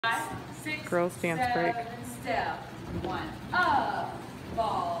5, 6, Girls dance break. Step 1 up,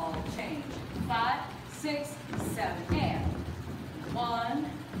 ball change. 5, 6, 7, and 1,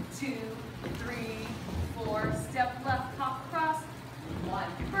 2, 3, 4. Step left, hop across. 1,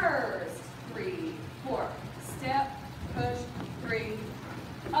 first, 3, 4. Step, push, 3,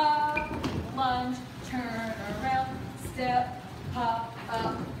 up, lunge, turn around. Step, hop,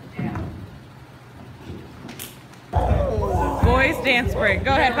 up, down. Boys dance break.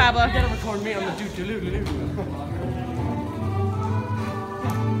 Go ahead, Pablo. You gotta record me on the doo-doo-doo-doo.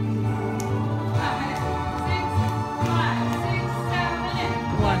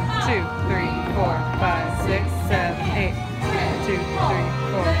 1, 2, 3, 4, 5, 6, 7, 8. 2, 3,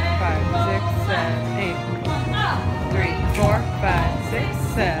 4, 5, 6, 7, 8. 3, 4, 5, 6,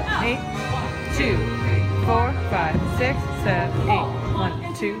 7, 8. 2, 3, 4, 5, 6, 7, 8. 1,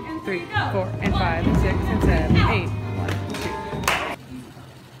 2, 3, 4, and 5, and 6, and 7, 8. 1, 2.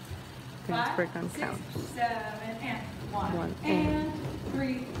 Dance break on count. 7, and 1, 1 and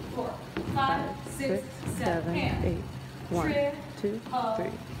 3, 4, 5, 6, 7, 8. 1, 2, 3, 4.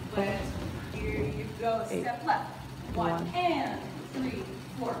 Here you go. Step left. 1 and 3,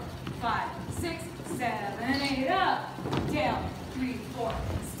 4, 5, 6, 7, 8. Up, down, 3, 4.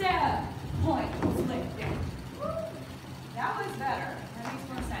 Step, point, split, down. That was better. That makes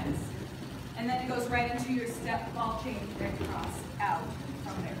more sense. And then it goes right into your step ball change right across out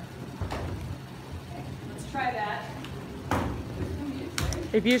from there. Okay, let's try that.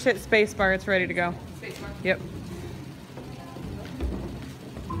 If you hit space bar, it's ready to go. Space bar. Yep.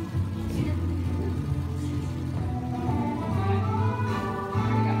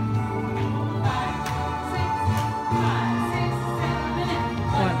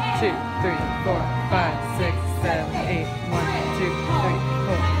 Two, 3, 4, 5, 6, 7, 8. 1, 2, 3,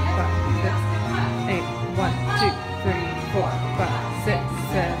 4, 5, 6, 8. 1, 2, 3, 4, 5, 6,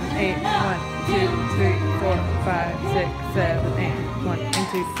 7, 8. 1, 2, 3, 4, 5, 6, 7, 8. 1 and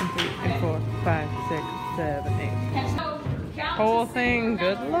 2 and 3 and 4, 5, 6, 7, 8. Whole thing.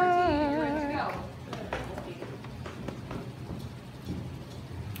 Good luck.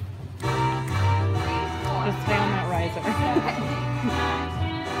 Just stay on that riser.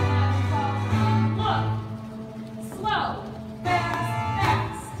 Slow,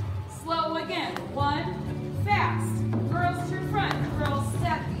 fast, slow again. 1, fast. Girls to front, girls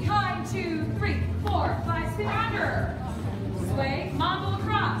step behind. 2, 3, 4, 5, spin under. Sway, mambo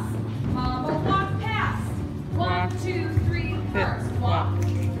across, mambo walk past. 1, 2, 3, first walk. 2,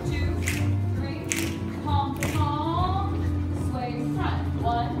 3, palm to palm. Sway front.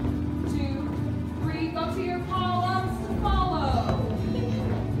 1, 2, 3. Go to your columns to follow.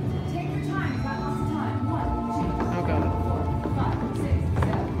 Take your time. You got lots of time. 1, 2. Oh God. 4, 5, 6,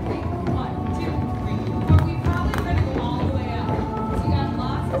 7, 8. 1, 2, 3, 4. We probably going to go all the way up. So you got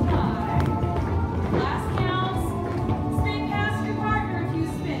lots of time. Last counts. Spin past your partner if you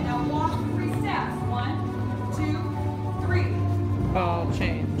spin. Now walk 3 steps. 1, 2, 3. Ball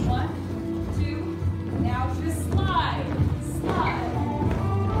change. 1, 2. Now just slide. Slide.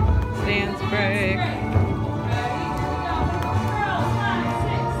 Dance break. Ready? Here we go. Girls, 5,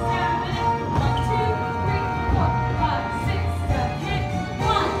 6, 7, 1, 2, 3, 4, 5, 6, 7, 8.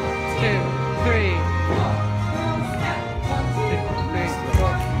 1, 2, 3, 4. Girls, step. 1, 2, 3,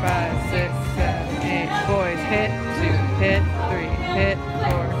 4, 5, 6, 7, 8. Boys hit 2, hit 3, hit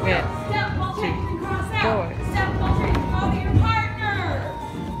 4, hit. Step ball change and cross out. Boys. Step ball change. Go to your partner.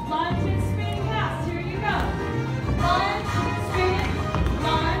 Lunge and spin pass. Here you go. Lunge, spin,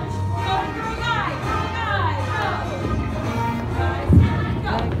 lunge. Go to girl guide. Girl guide. Go. Guys,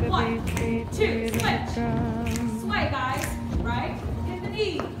 go. 1, 2, switch. Sway, guys. Right? Hit the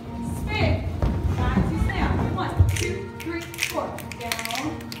knee. Spin. Guys, you snap. 1, 2, 3, 4. Down,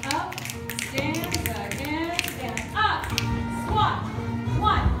 up, stand again, stand up. Squat.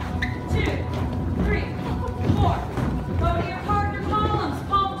 1, 2, 3, 4. Go to your partner columns,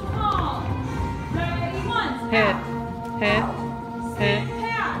 palm to palm. Ready? 1. Hit, hit, Spin hit,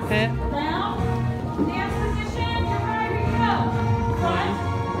 pass. hit. Round. Dance position. You're ready to go. 1,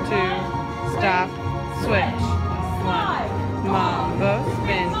 2, stop, switch. 1, mambo,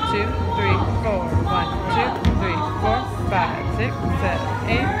 spin, 2, 3, 4. 1, 2, 3, 4, 5, 6, 7,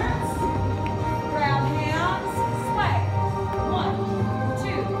 8. Grab hands, sway. 1,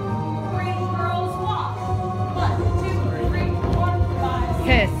 2, 3, girls walk. 1, 2, 3, 4, 5, 6.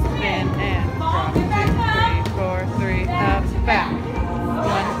 Hit, spin, and drop. 2, 3, 4, 3, up, back.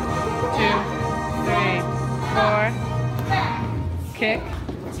 1, 2, 3, 4. Back. Kick,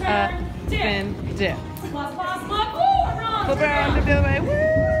 up, spin, dip. Pause, look. Ooh, wrong. Flip around the other way. Woo!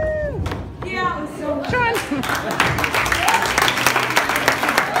 Yeah, it was so much. Sean.